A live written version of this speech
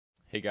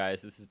Hey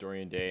guys, this is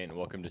Dorian Day and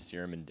welcome to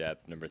Serum in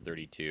Depth number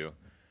 32.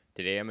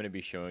 Today I'm going to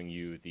be showing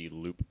you the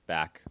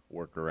loopback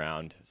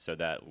workaround so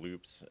that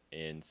loops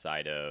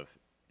inside of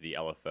the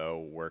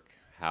LFO work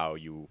how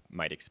you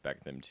might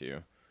expect them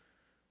to.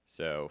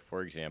 So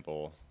for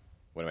example,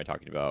 what am I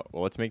talking about?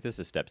 Well, let's make this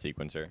a step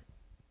sequencer.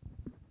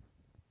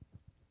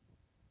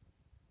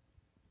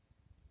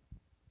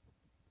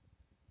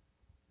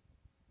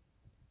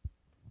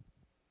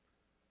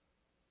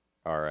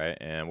 Alright,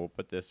 and we'll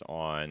put this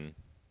on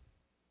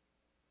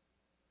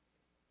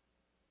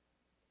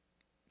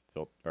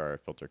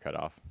filter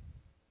cutoff.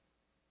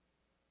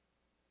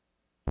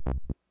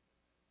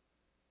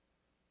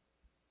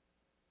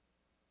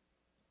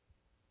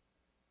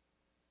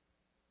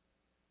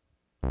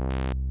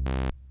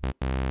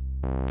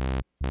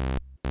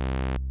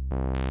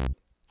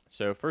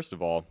 So first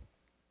of all,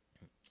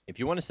 if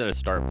you want to set a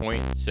start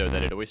point so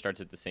that it always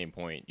starts at the same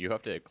point, you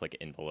have to click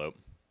envelope.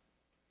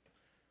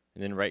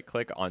 And then right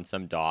click on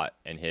some dot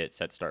and hit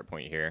set start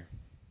point here.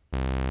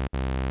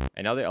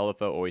 And now the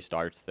LFO always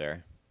starts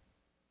there.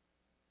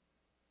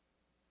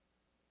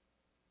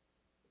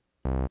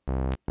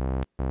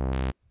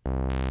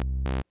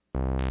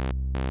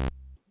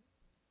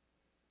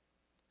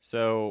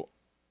 So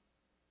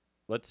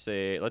let's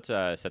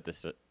set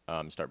this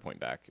start point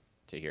back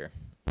to here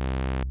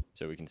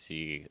so we can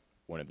see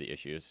one of the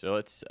issues. So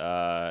let's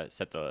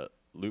set the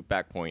loop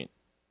back point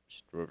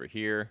just over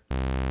here.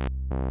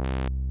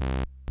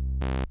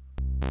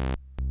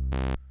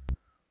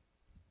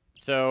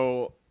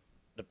 So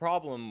the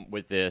problem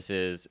with this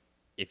is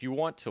if you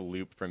want to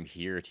loop from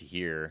here to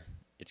here,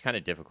 it's kind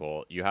of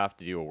difficult. You have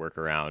to do a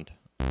workaround.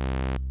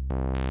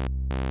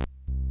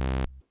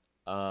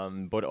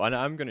 But what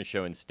I'm going to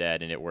show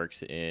instead, and it works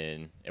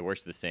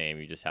the same,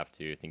 you just have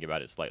to think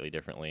about it slightly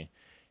differently,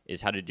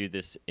 is how to do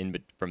this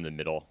from the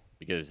middle,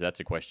 because that's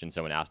a question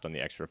someone asked on the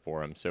Xfer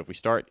forum. So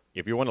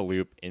if you want to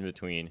loop in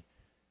between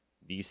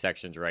these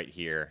sections right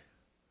here,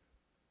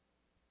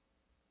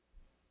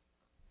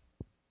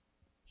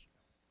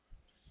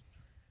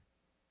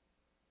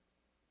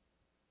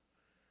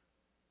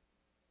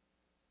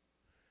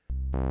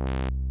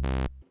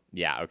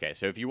 yeah, okay.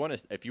 So if you want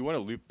to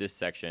loop this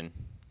section,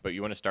 but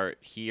you want to start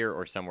here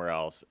or somewhere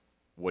else,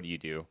 what do you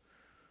do?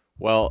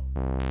 Well,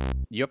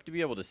 you have to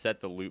be able to set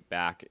the loop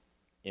back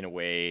in a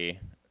way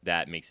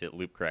that makes it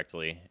loop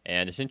correctly.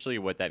 And essentially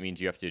what that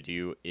means you have to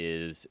do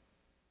is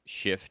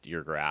shift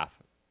your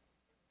graph.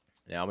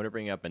 Now I'm going to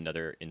bring up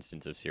another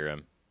instance of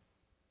Serum.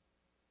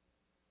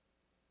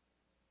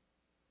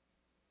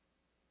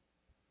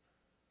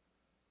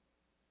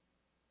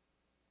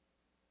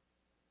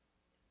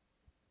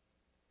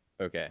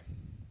 Okay.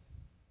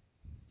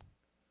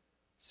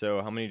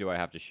 So how many do I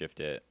have to shift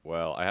it?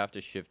 Well, I have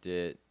to shift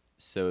it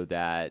so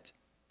that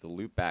the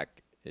loop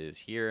back is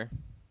here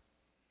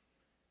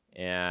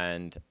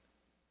and the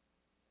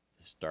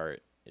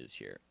start is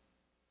here.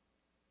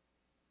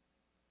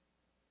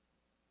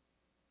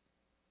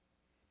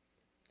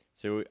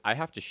 So I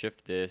have to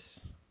shift this.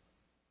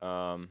 If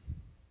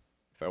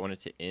I want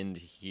it to end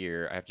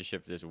here, I have to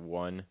shift this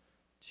 1,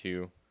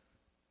 2,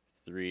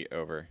 3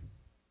 over.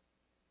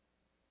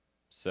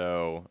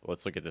 So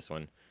let's look at this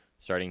one,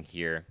 starting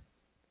here.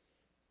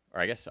 Or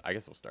I guess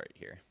we'll start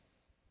here.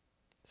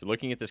 So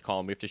looking at this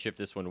column, we have to shift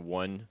this one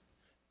 1,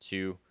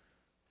 2,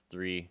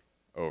 3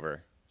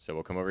 over. So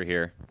we'll come over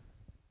here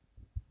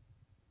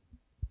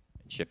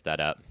and shift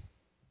that up.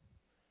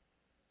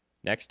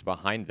 Next,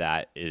 behind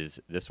that is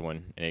this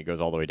one, and it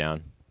goes all the way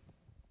down.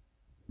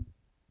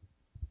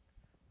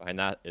 Behind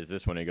that is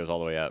this one, and it goes all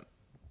the way up.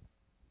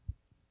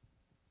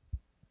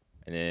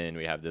 And then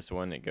we have this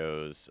one, it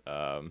goes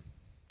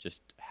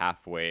just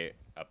halfway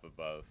up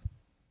above.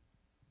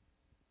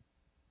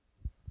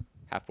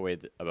 Halfway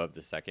above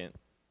the second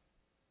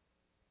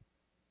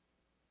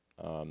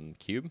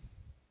cube.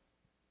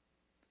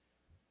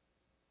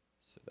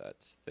 So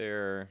that's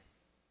there,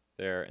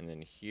 and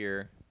then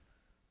here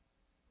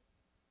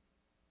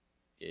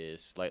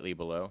is slightly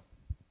below.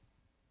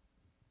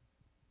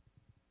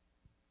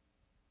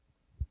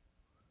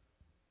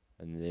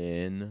 And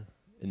then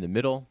in the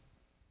middle,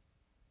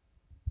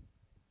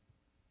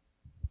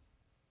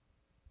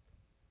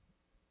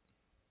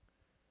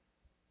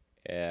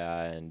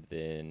 and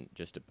then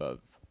just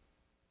above.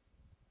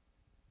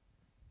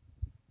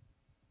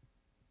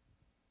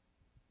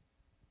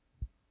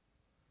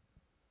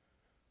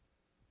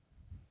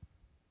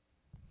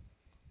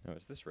 Oh,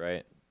 is this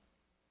right?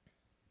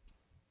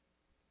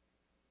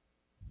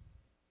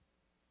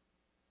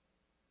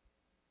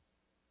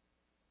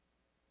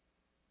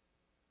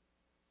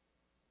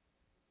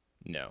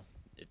 No,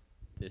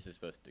 this is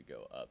supposed to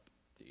go up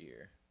to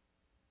here.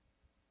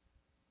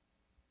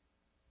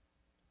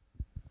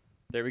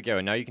 There we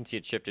go. Now you can see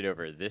it shifted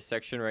over. This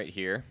section right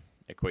here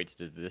equates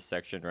to this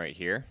section right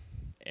here.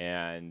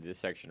 And this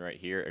section right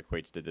here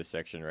equates to this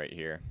section right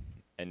here.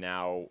 And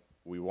now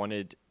we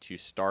wanted to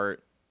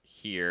start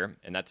here,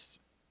 and that's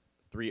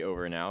 3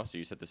 over now. So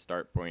you set the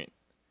start point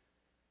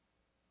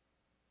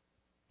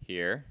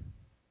here.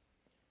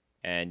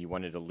 And you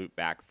wanted to loop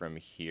back from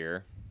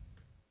here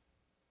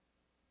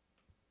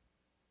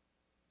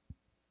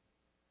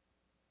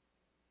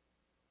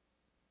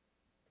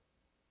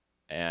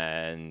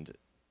And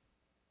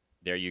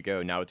there you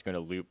go. Now it's going to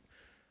loop.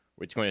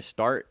 It's going to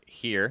start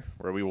here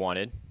where we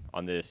wanted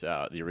on this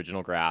the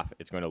original graph.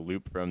 It's going to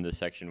loop from the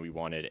section we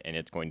wanted, and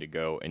it's going to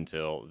go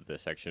until the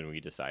section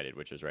we decided,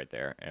 which is right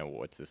there. And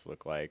what's this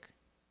look like?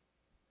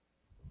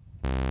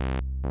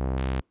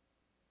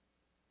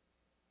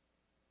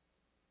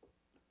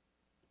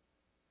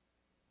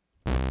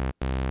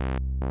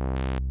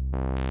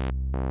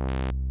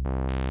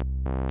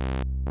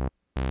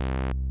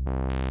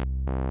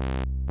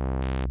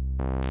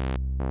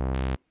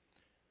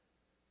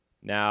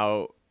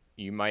 Now,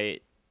 you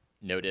might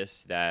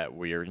notice that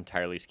we're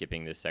entirely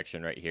skipping this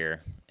section right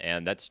here,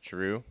 and that's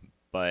true,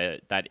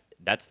 but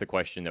that's the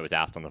question that was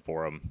asked on the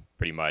forum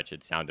pretty much.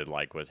 It sounded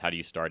like was how do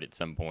you start at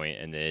some point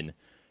and then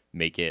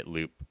make it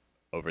loop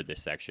over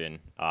this section.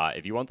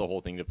 If you want the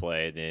whole thing to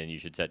play, then you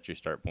should set your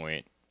start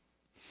point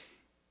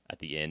at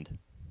the end.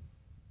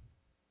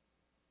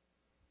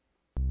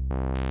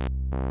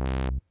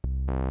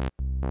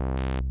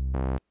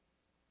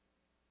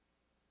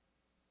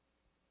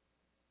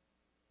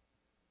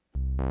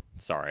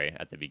 Sorry,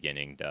 at the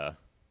beginning, duh.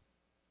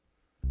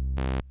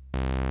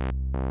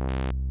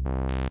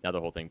 Now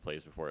the whole thing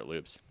plays before it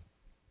loops.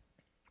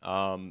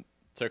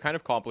 So kind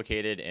of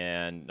complicated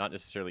and not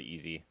necessarily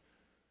easy.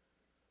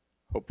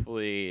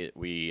 Hopefully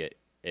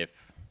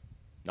if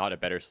not a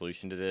better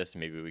solution to this,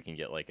 maybe we can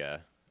get like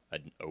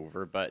an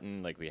over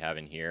button like we have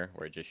in here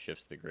where it just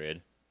shifts the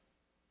grid.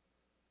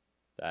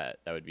 That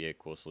would be a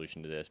cool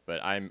solution to this, but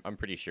I'm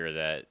pretty sure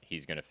that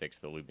he's going to fix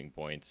the looping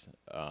points.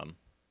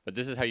 But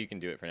this is how you can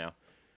do it for now.